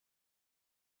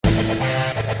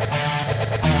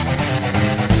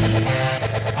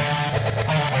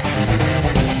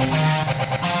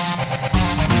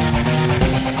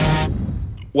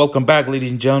Welcome back,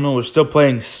 ladies and gentlemen. We're still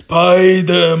playing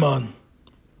Spider-Man.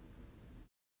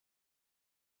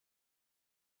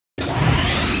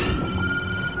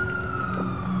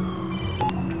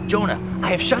 Jonah,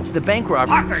 I have shot to the bank robber.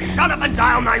 Parker, shut up and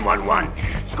dial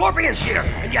 911. Scorpion's here,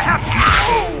 and you have to...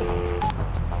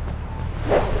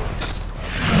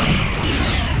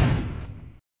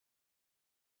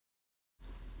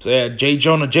 So yeah, J.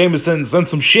 Jonah Jameson's done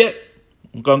some shit.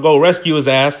 I'm gonna go rescue his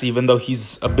ass, even though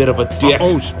he's a bit of a dick.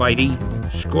 Oh, Spidey.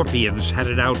 Scorpions had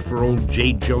it out for old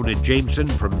J. Jonah Jameson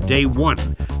from day one,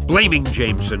 blaming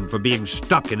Jameson for being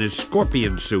stuck in his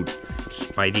scorpion suit.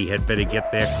 Spidey had better get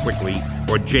there quickly,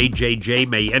 or JJJ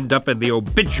may end up in the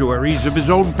obituaries of his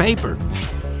own paper.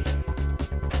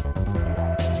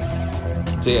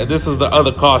 So yeah, this is the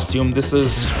other costume. This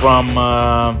is from,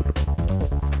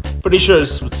 pretty sure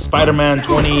it's Spider-Man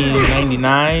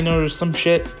 2099 or some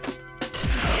shit.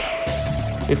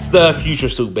 It's the future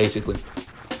suit, basically.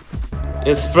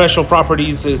 Its special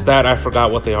properties is that I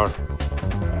forgot what they are.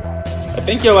 I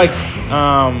think you're like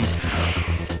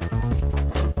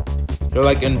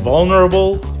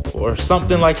invulnerable or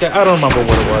something like that. I don't remember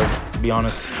what it was, to be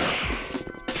honest.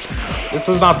 This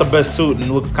is not the best suit and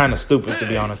looks kind of stupid, to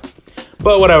be honest.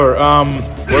 But whatever.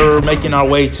 We're making our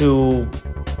way to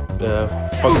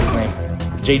what's his name?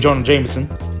 J. Jonah Jameson.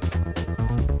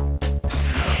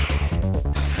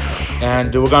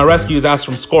 And we're gonna rescue his ass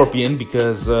from Scorpion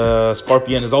because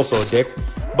Scorpion is also a dick.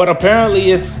 But apparently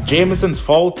it's Jameson's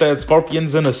fault that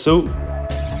Scorpion's in a suit,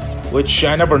 which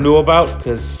I never knew about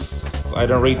because I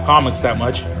don't read comics that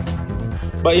much.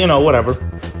 But you know, whatever.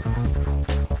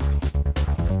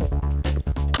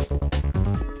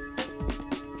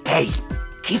 Hey,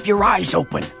 keep your eyes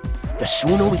open. The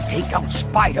sooner we take out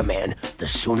Spider-Man, the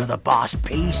sooner the boss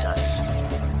pays us.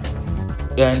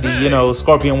 And, you know,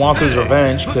 Scorpion wants his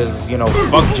revenge because, you know,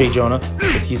 fuck J. Jonah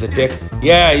because he's a dick.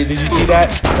 Yeah, did you see that?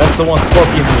 That's the one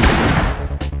Scorpion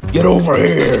movie. Get over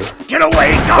here. Get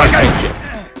away,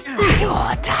 Gargan!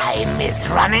 Your time is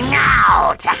running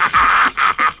out.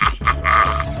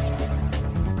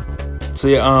 So,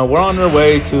 yeah, we're on our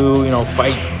way to, you know,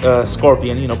 fight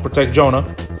Scorpion, you know, protect Jonah.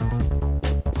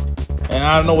 And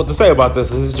I don't know what to say about this.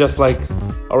 This is just like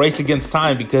a race against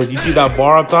time because you see that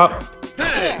bar up top?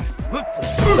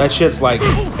 That shit's like,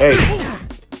 hey,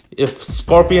 if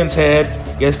Scorpion's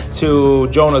head gets to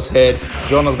Jonah's head,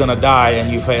 Jonah's gonna die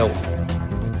and you fail.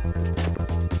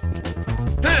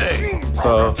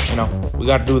 So, you know, we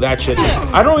gotta do that shit.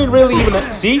 I don't really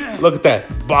even, see? Look at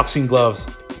that, boxing gloves.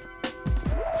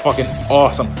 Fucking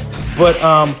awesome. But,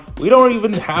 we don't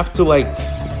even have to, like,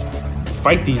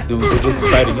 fight these dudes. They just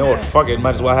decided, you know what, fuck it,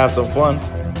 might as well have some fun.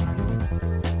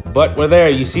 But we're there,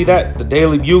 you see that? The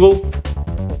Daily Bugle?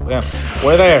 Yeah,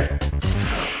 we're there.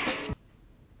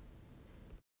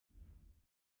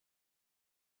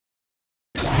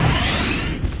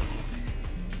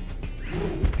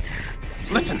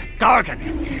 Listen, Gargan,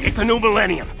 it's a new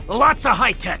millennium. Lots of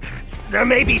high tech. There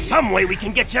may be some way we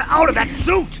can get you out of that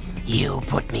suit. You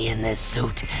put me in this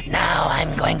suit. Now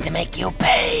I'm going to make you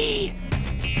pay.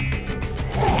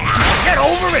 Get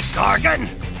over it, Gargan.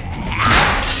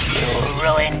 You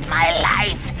ruined my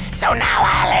life. So now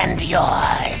I'll end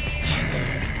yours.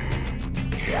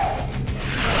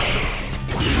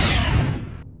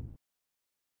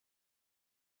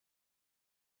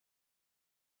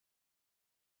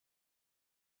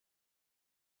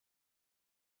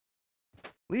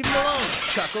 Leave him alone,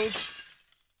 Chuckles.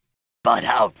 Butt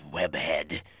out,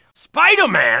 webhead.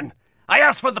 Spider-Man? I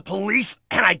asked for the police,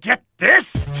 and I get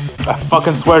this? I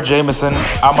fucking swear, Jameson,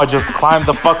 I'ma just climb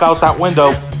the fuck out that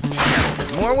window.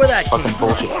 More where that Fucking came from.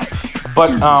 bullshit.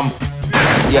 But,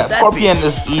 yeah, Scorpion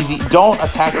is easy. Don't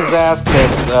attack his ass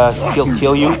because he'll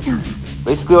kill you.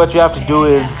 Basically, what you have to do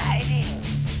is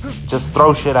just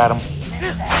throw shit at him.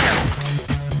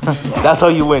 That's how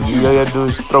you win. You gotta do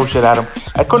is just throw shit at him.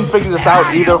 I couldn't figure this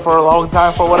out either for a long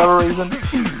time for whatever reason.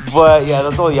 But yeah,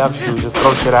 that's all you have to do. Just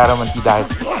throw shit at him and he dies.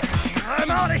 I'm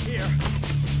out of here.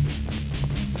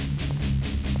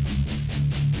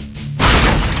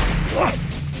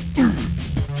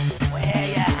 Where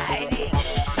you hiding?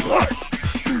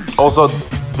 Also,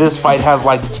 this fight has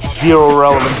like zero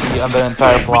relevancy on the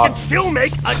entire We plot. can still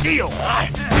make a deal.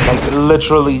 Like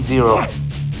literally zero.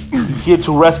 You're here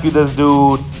to rescue this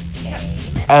dude,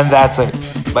 and that's it.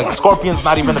 Like Scorpion's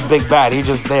not even a big bad. He's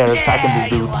just there attacking this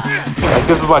dude. Like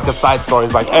this is like a side story.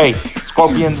 It's like, hey,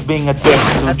 Scorpion's being a dick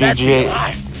to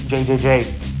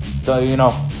JJJ. So you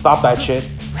know, stop that shit.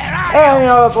 And you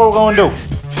know that's what we're going to do.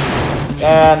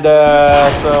 And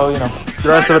so you know, the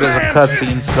rest of it is a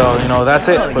cutscene. So you know, that's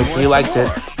it. Hope you liked it.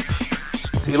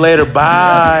 See you later.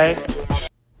 Bye.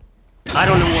 I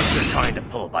don't know what you're trying to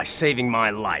pull by saving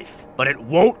my life, but it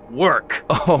won't work.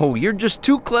 Oh, you're just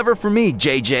too clever for me,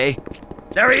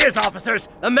 JJ. There he is, officers!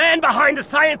 The man behind the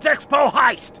Science Expo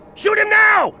heist! Shoot him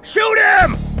now! Shoot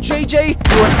him! JJ,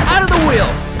 you are out of the wheel!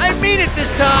 I mean it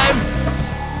this time!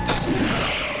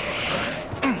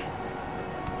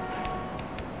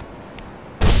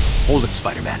 Hold it,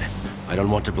 Spider-Man. I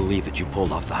don't want to believe that you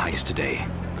pulled off the heist today,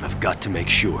 but I've got to make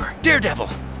sure. Daredevil!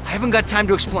 I haven't got time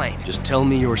to explain. Just tell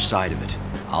me your side of it.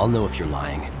 I'll know if you're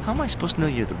lying. How am I supposed to know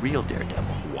you're the real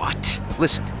Daredevil? What?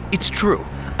 Listen, it's true.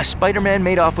 A Spider-Man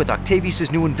made off with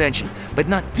Octavius' new invention, but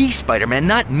not the Spider-Man,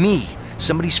 not me.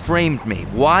 Somebody's framed me.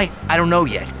 Why? I don't know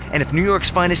yet. And if New York's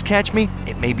finest catch me,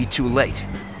 it may be too late.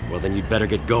 Well, then you'd better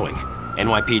get going.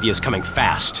 NYPD is coming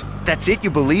fast. That's it? You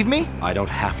believe me? I don't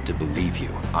have to believe you.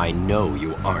 I know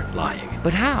you aren't lying.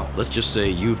 But how? Let's just say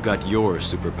you've got your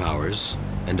superpowers,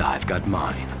 and I've got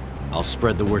mine. I'll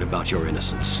spread the word about your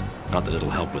innocence. Not that it'll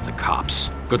help with the cops.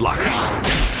 Good luck.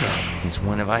 Since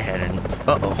when have I had any?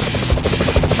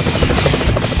 Uh-oh.